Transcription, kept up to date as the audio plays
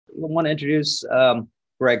want to introduce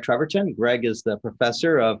Greg Treverton. Greg is the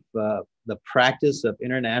professor of the practice of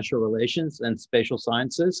international relations and spatial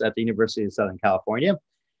sciences at the University of Southern California,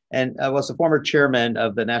 and was the former chairman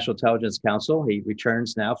of the National Intelligence Council. He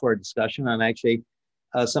returns now for a discussion on actually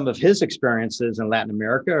some of his experiences in Latin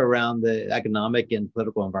America around the economic and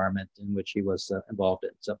political environment in which he was involved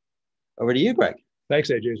in. So over to you, Greg. Thanks,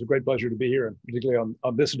 AJ. It's a great pleasure to be here, and particularly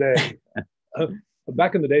on this day.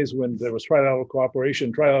 Back in the days when there was trilateral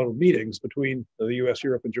cooperation, trilateral meetings between the US,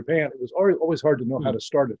 Europe, and Japan, it was always hard to know how to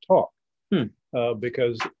start a talk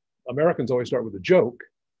because Americans always start with a joke.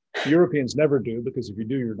 Europeans never do, because if you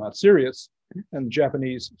do, you're not serious. And the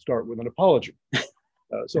Japanese start with an apology.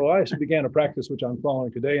 So I began a practice which I'm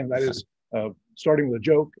following today, and that is starting with a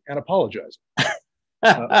joke and apologizing.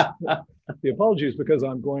 The apology is because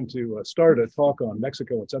I'm going to start a talk on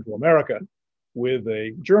Mexico and Central America with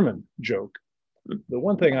a German joke. The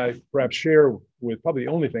one thing I perhaps share with, probably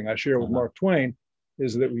the only thing I share with Mark Twain,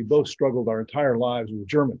 is that we both struggled our entire lives with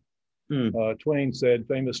German. Twain said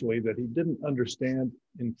famously that he didn't understand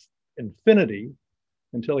infinity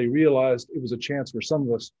until he realized it was a chance for some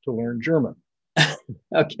of us to learn German.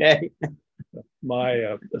 Okay.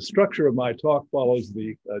 The structure of my talk follows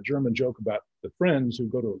the German joke about the friends who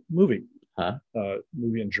go to a movie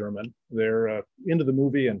in German. They're into the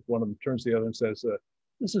movie, and one of them turns to the other and says,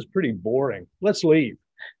 "This is pretty boring. Let's leave."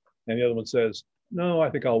 And the other one says, "No, I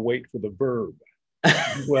think I'll wait for the verb."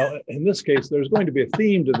 Well, in this case, there's going to be a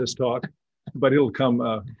theme to this talk, but it'll come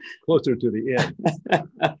closer to the end.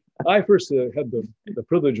 I first had the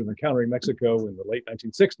privilege of encountering Mexico in the late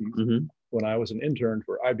 1960s when I was an intern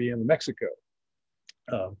for IBM in Mexico.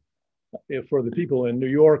 For the people in New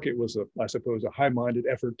York, it was, I suppose, a high-minded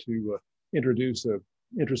effort to introduce an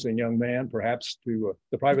interesting young man, perhaps to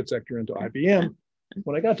the private sector, into IBM.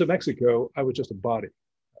 When I got to Mexico, I was just a body.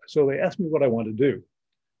 So they asked me what I wanted to do.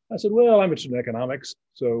 I said, well, I'm interested in economics.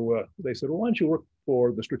 So they said, well, why don't you work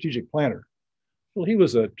for the strategic planner? Well, he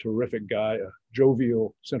was a terrific guy, a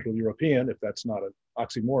jovial Central European, if that's not an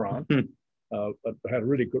oxymoron, but had a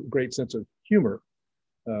really great sense of humor.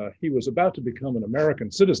 He was about to become an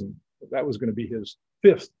American citizen. That was going to be his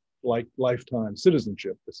fifth lifetime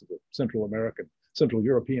citizenship. This is a Central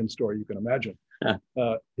European story, you can imagine.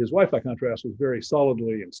 His wife, by contrast, was very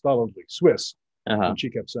solidly and stolidly Swiss. And she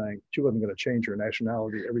kept saying she wasn't going to change her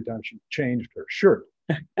nationality every time she changed her shirt.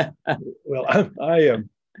 Well, I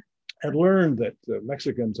had learned that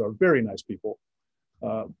Mexicans are very nice people,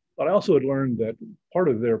 but I also had learned that part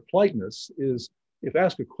of their politeness is, if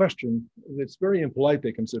asked a question, it's very impolite,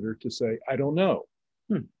 they consider, to say, "I don't know."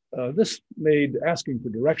 This made asking for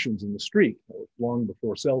directions in the street, long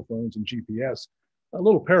before cell phones and GPS, a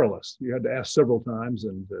little perilous. You had to ask several times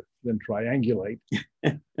and then triangulate.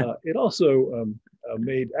 It also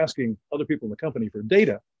made asking other people in the company for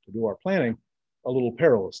data to do our planning a little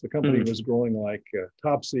perilous. The company was growing like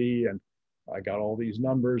Topsy, and I got all these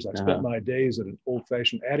numbers. I spent my days at an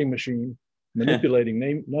old-fashioned adding machine,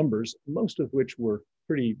 manipulating numbers, most of which were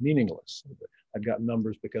pretty meaningless. I'd gotten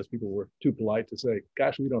numbers because people were too polite to say,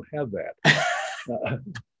 "Gosh, we don't have that."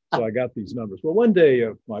 So I got these numbers. Well, one day,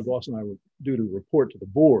 my boss and I were due to report to the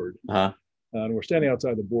board, and we're standing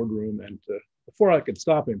outside the boardroom, and before I could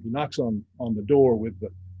stop him, he knocks on the door with the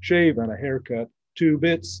shave and a haircut, 2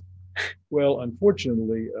 bits. Well,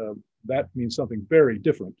 unfortunately, that means something very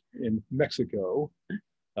different in Mexico.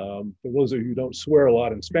 For those of you who don't swear a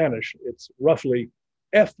lot in Spanish, it's roughly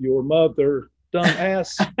 "F your mother, dumb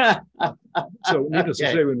ass." So needless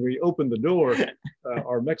to say, when we opened the door,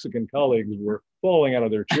 our Mexican colleagues were falling out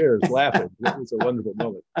of their chairs laughing. It was a wonderful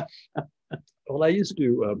moment. Well, I used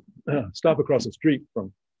to stop across the street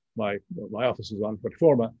from my offices on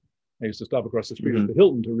Reforma. I used to stop across the street at the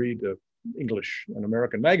Hilton to read English and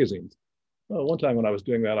American magazines. Well, one time when I was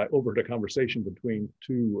doing that, I overheard a conversation between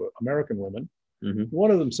 2 American women.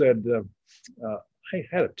 One of them said, "I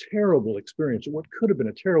had a terrible experience, or what could have been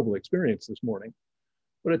a terrible experience this morning,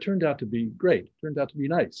 but it turned out to be great, turned out to be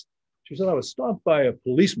nice." She said, "I was stopped by a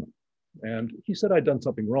policeman, and he said I'd done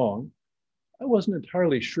something wrong. I wasn't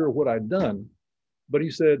entirely sure what I'd done, but he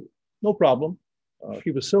said, 'No problem.'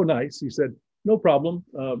 He was so nice. He said, 'No problem.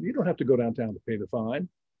 You don't have to go downtown to pay the fine.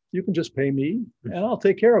 You can just pay me, and I'll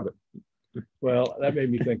take care of it.'" Well, that made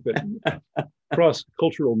me think that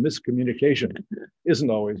cross-cultural miscommunication isn't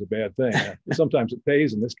always a bad thing. Sometimes it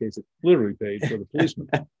pays. In this case, it literally paid for the policeman.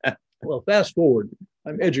 Well, fast forward.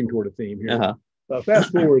 I'm edging toward a theme here.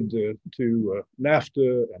 Fast forward to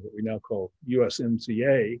NAFTA and what we now call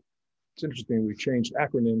USMCA. It's interesting, we changed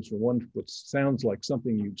acronyms from one which sounds like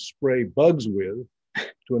something you'd spray bugs with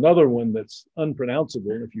to another one that's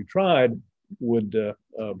unpronounceable. And if you tried, would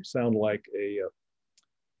sound like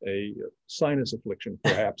a sinus affliction,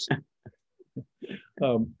 perhaps.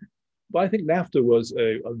 But I think NAFTA was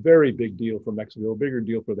a very big deal for Mexico, a bigger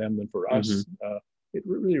deal for them than for us. It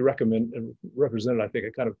really represented, I think,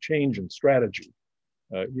 a kind of change in strategy.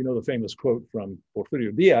 You know the famous quote from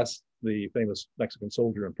Porfirio Diaz, the famous Mexican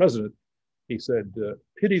soldier and president. He said,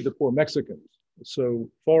 "Pity the poor Mexicans, so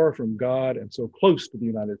far from God and so close to the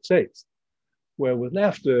United States." Well, with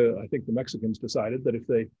NAFTA, I think the Mexicans decided that if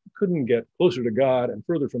they couldn't get closer to God and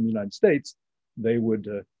further from the United States, they would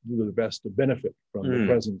do their best to benefit from the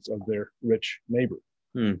presence of their rich neighbor.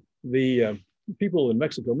 The people in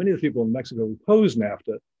Mexico, many of the people in Mexico who opposed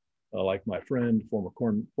NAFTA, like my friend, former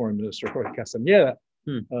Foreign Minister Jorge Castañeda,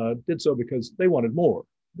 did so because they wanted more.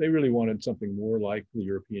 They really wanted something more like the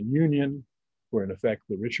European Union, where in effect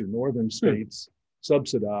the richer northern states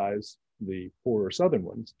subsidize the poorer southern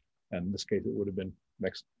ones. And in this case, it would have been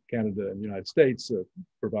Canada and the United States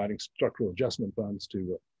providing structural adjustment funds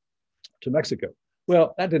to Mexico.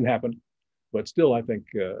 Well, that didn't happen, but still, I think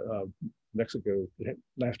Mexico,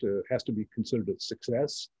 NAFTA has to be considered a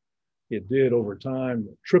success. It did over time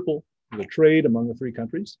triple the trade among the three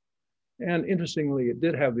countries. And interestingly, it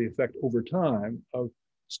did have the effect over time of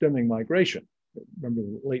stemming migration. Remember,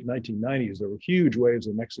 in the late 1990s, there were huge waves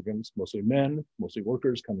of Mexicans, mostly men, mostly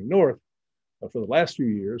workers, coming north. For the last few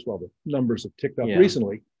years, while the numbers have ticked up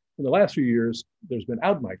recently, in the last few years, there's been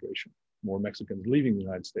out-migration, more Mexicans leaving the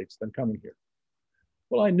United States than coming here.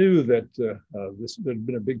 Well, I knew that there'd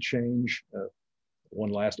been a big change.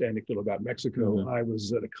 One last anecdote about Mexico. I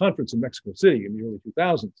was at a conference in Mexico City in the early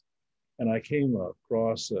 2000s, and I came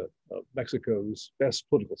across Mexico's best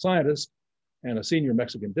political scientist and a senior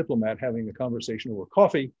Mexican diplomat having a conversation over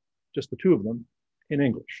coffee, just the two of them, in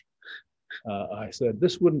English. I said,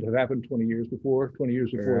 this wouldn't have happened 20 years before. 20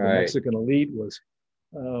 years before, the Mexican elite was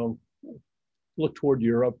looked toward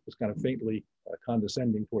Europe, was kind of faintly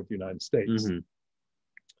condescending toward the United States.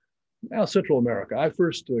 Now, Central America. I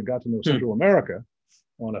first got to know Central America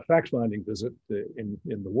on a fact-finding visit in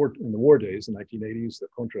the war days, the 1980s, the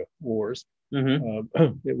Contra Wars.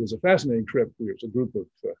 It was a fascinating trip. It was a group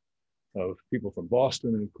of people from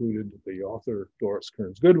Boston, included the author Doris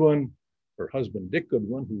Kearns Goodwin, her husband Dick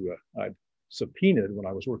Goodwin, who I'd subpoenaed when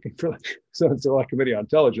I was working for the Senate Select Committee on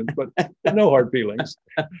Intelligence, but no hard feelings.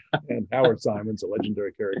 And Howard Simons, a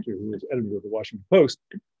legendary character who was editor of the Washington Post,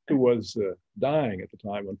 who was dying at the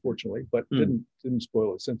time, unfortunately, but didn't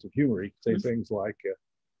spoil his sense of humor. He'd say things like,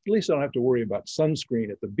 at least I don't have to worry about sunscreen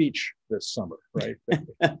at the beach this summer, right?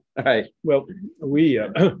 Well, we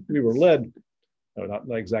were led,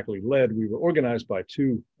 not exactly led, we were organized by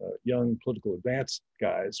two young political advance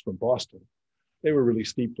guys from Boston. They were really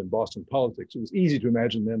steeped in Boston politics. It was easy to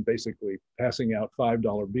imagine them basically passing out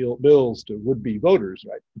 $5 bills to would-be voters,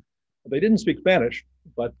 right? They didn't speak Spanish,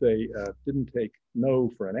 but they didn't take no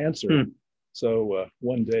for an answer. So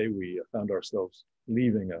one day we found ourselves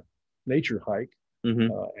leaving a nature hike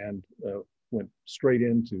and went straight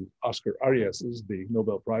into Oscar Arias's, the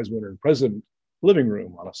Nobel Prize winner and president, living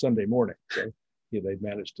room on a Sunday morning. So they'd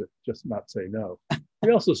managed to just not say no.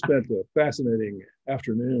 We also spent a fascinating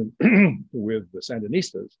afternoon with the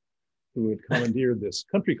Sandinistas, who had commandeered this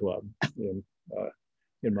country club in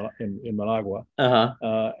Managua.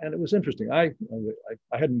 And it was interesting. I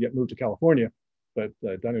hadn't yet moved to California, but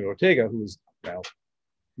Daniel Ortega, who was now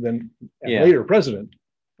then and later president,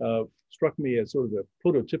 struck me as sort of the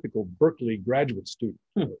prototypical Berkeley graduate student.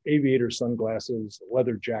 Aviator sunglasses, a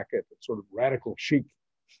leather jacket, sort of radical chic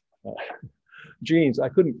jeans. I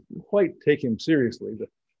couldn't quite take him seriously. The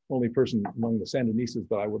only person among the Sandinistas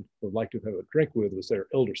that I would like to have a drink with was their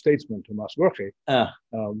elder statesman, Tomas Jorge.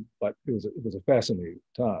 But it was a fascinating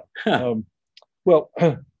time. Well,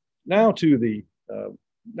 now to the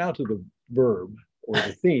verb or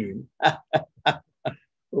the theme.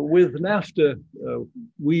 With NAFTA,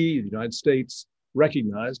 we, the United States,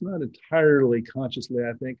 recognized, not entirely consciously,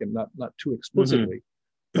 I think, and not too explicitly,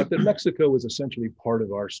 but that Mexico was essentially part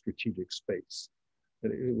of our strategic space.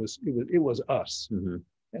 That it was us.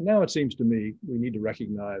 And now it seems to me we need to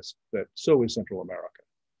recognize that so is Central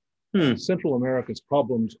America. Central America's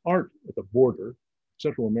problems aren't at the border.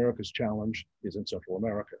 Central America's challenge is in Central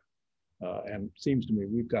America. And it seems to me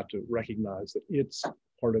we've got to recognize that it's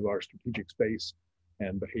part of our strategic space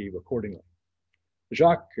and behave accordingly.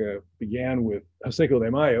 Jacques began with Cinco de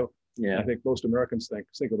Mayo. I think most Americans think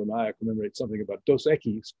Cinco de Mayo commemorates something about Dos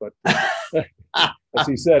Equis, but as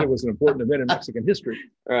he said, it was an important event in Mexican history.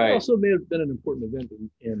 It also may have been an important event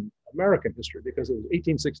in American history because it was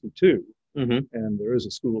 1862, and there is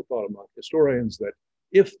a school of thought among historians that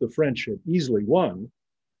if the French had easily won,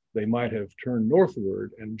 they might have turned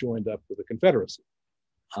northward and joined up with the Confederacy.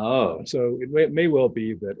 Oh, So it may well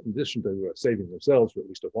be that in addition to saving themselves for at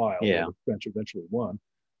least a while, yeah. eventually won,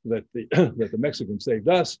 that the that the Mexicans saved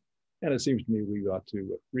us. And it seems to me we ought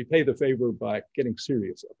to repay the favor by getting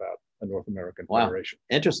serious about a North American Federation.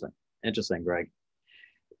 Interesting. Interesting, Greg.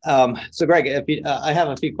 So Greg, if you, I have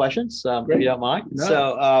a few questions, if you don't mind. No.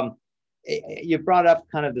 So you brought up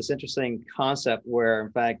kind of this interesting concept where,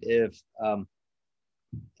 in fact, if,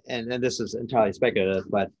 and this is entirely speculative,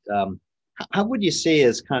 but how would you see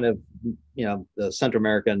as kind of, the Central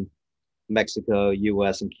American, Mexico,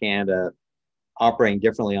 US, and Canada operating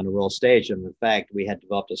differently on the world stage? And in fact, we had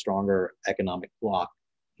developed a stronger economic bloc,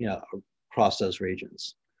 across those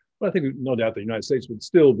regions. Well, I think no doubt the United States would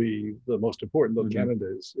still be the most important, though Mm-hmm.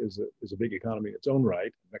 Canada is a big economy in its own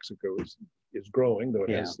right. Mexico is growing, though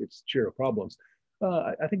it has its share of problems.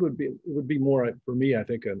 I think it would be more, for me, I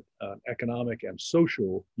think, an economic and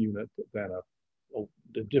social unit than a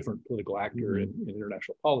different political actor in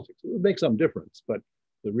international politics. It would make some difference, but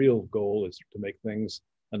the real goal is to make things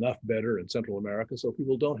enough better in Central America so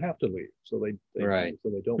people don't have to leave. So they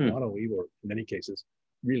don't want to leave, or in many cases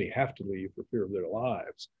really have to leave for fear of their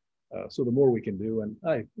lives. So the more we can do, and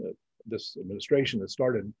this administration has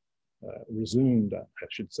resumed, I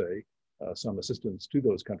should say, some assistance to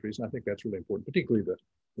those countries. And I think that's really important, particularly the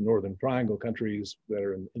Northern Triangle countries that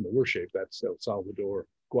are in the worst shape. That's El Salvador,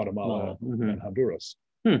 Guatemala, and Honduras.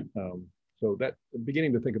 So that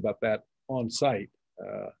beginning to think about that on site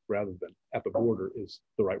rather than at the border is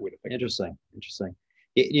the right way to think. Interesting.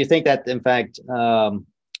 Do you think that, in fact,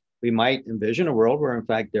 we might envision a world where, in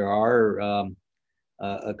fact, there are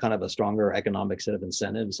a kind of a stronger economic set of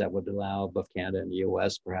incentives that would allow both Canada and the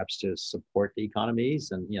US perhaps to support the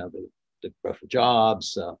economies and, the growth of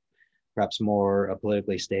jobs, perhaps more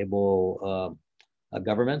politically stable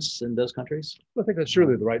governments in those countries? I think that's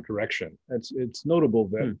surely the right direction. It's notable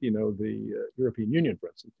that, the European Union, for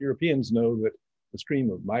instance, Europeans know that the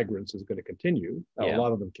stream of migrants is going to continue. Now, a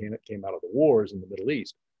lot of them came out of the wars in the Middle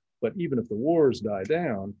East, but even if the wars die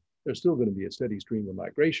down, there's still going to be a steady stream of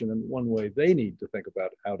migration. And one way they need to think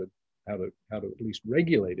about how to at least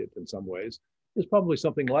regulate it in some ways is probably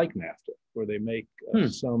something like NAFTA, where they make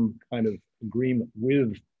some kind of agreement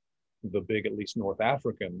with the big, at least North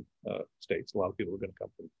African states. A lot of people are going to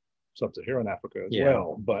come from sub-Saharan Africa as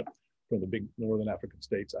well, but from the big Northern African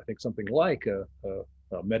states, I think something like a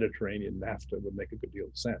Mediterranean NAFTA would make a good deal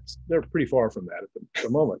of sense. They're pretty far from that at the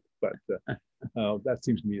moment, but that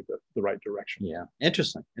seems to me the right direction. Yeah,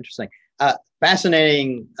 interesting.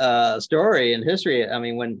 Fascinating story in history. I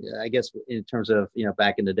mean, when I guess in terms of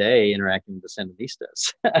back in the day interacting with the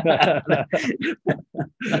Sandinistas,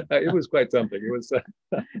 it was quite something. It was.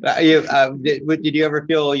 Did you ever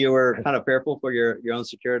feel you were kind of fearful for your own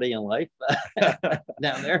security and life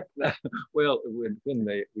down there? Well, when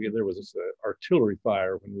there was this artillery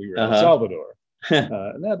fire when we were in El Salvador.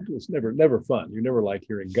 And that was never fun. You never like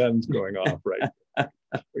hearing guns going off, right?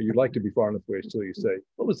 Or you'd like to be far enough away until you say,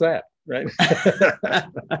 "What was that?" Right? But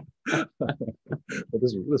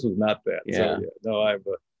this was not that. Yeah. So, no,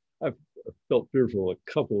 I've felt fearful a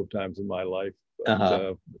couple of times in my life,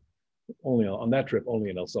 but only on that trip, only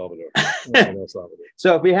in El Salvador.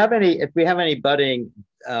 So if we have any budding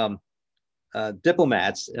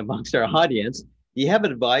diplomats amongst our audience, do you have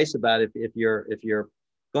advice about if you're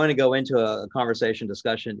going to go into a conversation,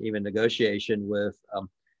 discussion, even negotiation with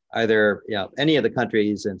either any of the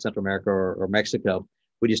countries in Central America or Mexico?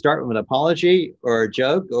 Would you start with an apology or a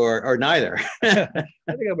joke or neither? I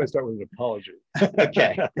think I might start with an apology.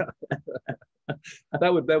 Okay.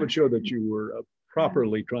 That would show that you were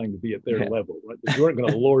properly trying to be at their level. Right? You weren't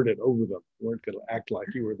going to lord it over them. You weren't going to act like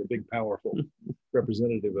you were the big, powerful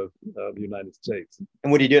representative of the United States.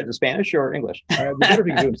 And would you do it in Spanish or English? The better if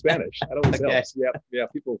you can do it in Spanish. That always helps. Yeah,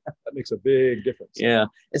 people, that makes a big difference. Yeah.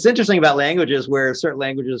 It's interesting about languages where certain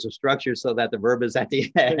languages are structured so that the verb is at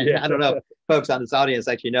the end. I don't know if folks on this audience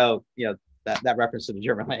actually know, that reference to the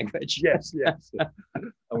German language. Yes. I'm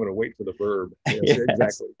going to wait for the verb. Yes.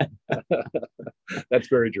 Exactly. That's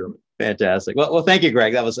very German. Fantastic. Well, thank you,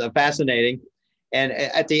 Greg. That was fascinating. And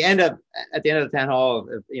at the end of the town hall,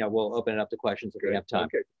 we'll open it up to questions if we have time.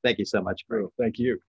 Okay. Thank you so much, Greg. Thank you.